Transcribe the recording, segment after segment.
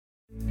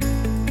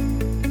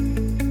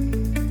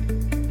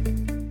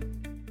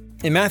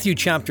In Matthew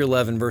chapter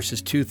 11,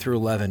 verses 2 through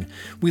 11,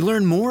 we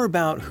learn more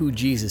about who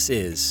Jesus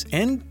is,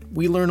 and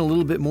we learn a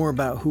little bit more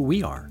about who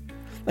we are.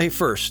 Hey,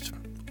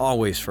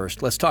 always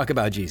first, let's talk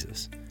about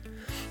Jesus.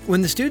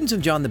 When the students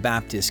of John the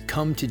Baptist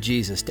come to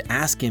Jesus to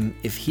ask him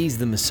if he's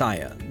the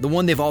Messiah, the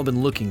one they've all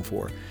been looking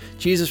for,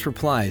 Jesus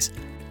replies,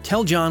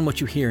 "Tell John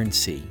what you hear and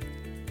see.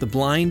 The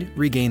blind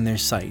regain their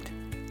sight.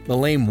 The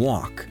lame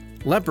walk.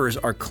 Lepers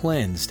are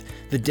cleansed,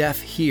 the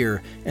deaf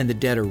hear, and the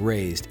dead are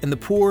raised, and the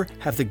poor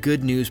have the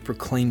good news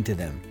proclaimed to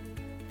them.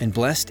 And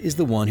blessed is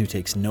the one who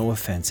takes no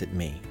offense at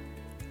me."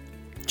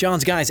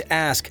 John's guys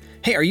ask,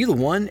 "Hey, are you the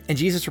one?" And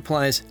Jesus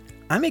replies,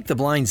 "I make the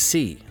blind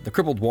see, the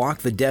crippled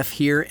walk, the deaf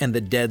hear, and the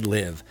dead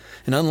live.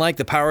 And unlike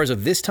the powers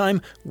of this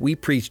time, we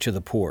preach to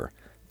the poor.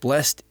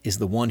 Blessed is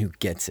the one who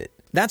gets it."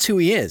 That's who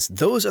he is.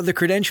 Those are the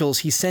credentials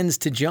he sends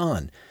to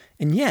John.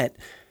 And yet,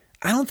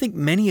 I don't think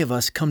many of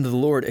us come to the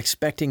Lord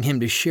expecting him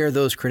to share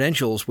those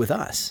credentials with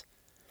us.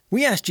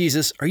 We ask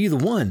Jesus, "Are you the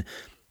one?"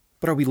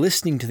 But are we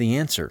listening to the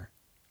answer?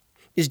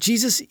 Is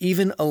Jesus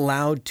even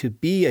allowed to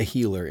be a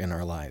healer in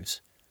our lives?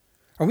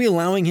 Are we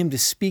allowing him to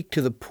speak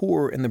to the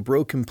poor and the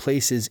broken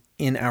places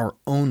in our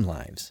own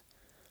lives?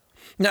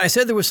 Now, I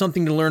said there was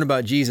something to learn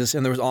about Jesus,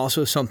 and there was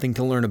also something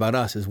to learn about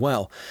us as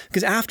well.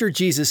 Because after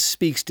Jesus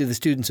speaks to the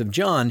students of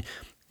John,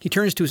 he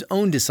turns to his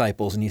own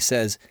disciples and he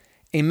says,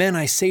 "Amen,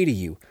 I say to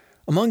you,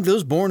 among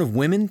those born of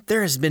women,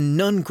 there has been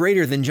none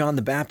greater than John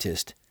the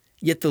Baptist.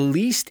 Yet the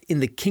least in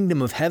the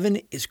kingdom of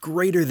heaven is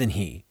greater than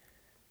he."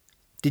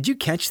 Did you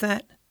catch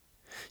that?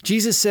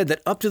 Jesus said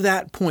that up to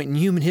that point in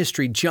human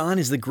history, John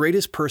is the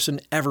greatest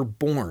person ever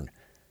born.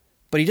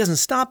 But he doesn't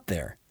stop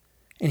there.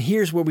 And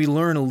here's where we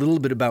learn a little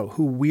bit about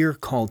who we're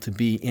called to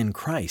be in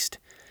Christ.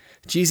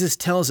 Jesus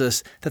tells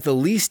us that the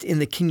least in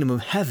the kingdom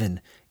of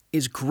heaven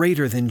is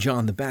greater than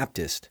John the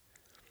Baptist.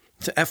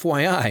 So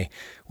FYI,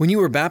 when you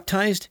were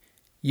baptized,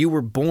 you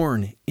were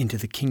born into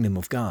the kingdom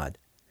of God.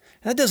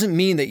 That doesn't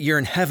mean that you're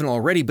in heaven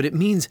already, but it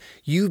means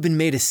you've been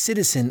made a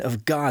citizen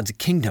of God's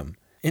kingdom.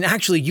 And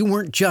actually, you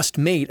weren't just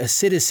made a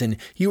citizen,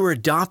 you were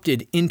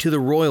adopted into the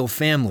royal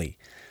family.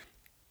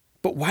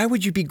 But why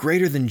would you be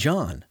greater than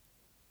John?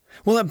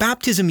 Well, at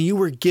baptism, you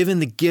were given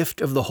the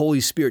gift of the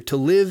Holy Spirit to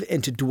live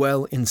and to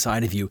dwell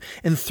inside of you.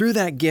 And through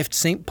that gift,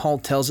 St. Paul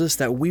tells us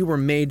that we were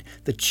made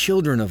the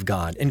children of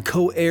God and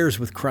co-heirs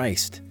with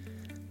Christ.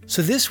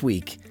 So this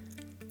week,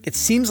 it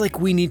seems like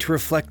we need to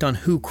reflect on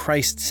who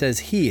Christ says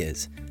he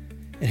is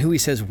and who he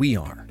says we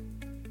are.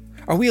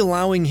 Are we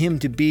allowing him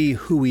to be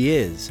who he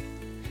is?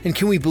 And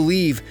can we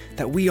believe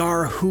that we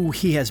are who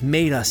he has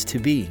made us to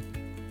be?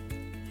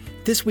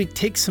 This week,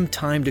 take some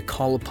time to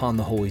call upon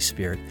the Holy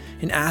Spirit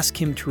and ask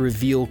him to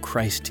reveal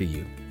Christ to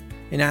you,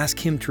 and ask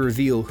him to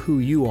reveal who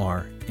you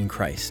are in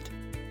Christ.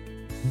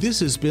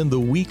 This has been the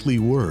Weekly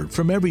Word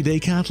from Everyday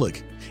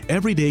Catholic.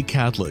 Everyday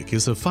Catholic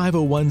is a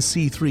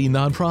 501c3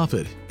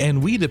 nonprofit,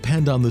 and we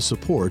depend on the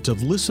support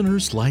of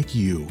listeners like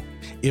you.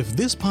 If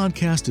this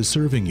podcast is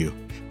serving you,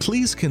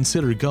 please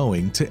consider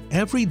going to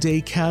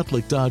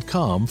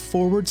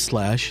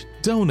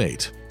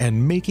everydaycatholic.com/donate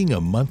and making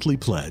a monthly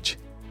pledge.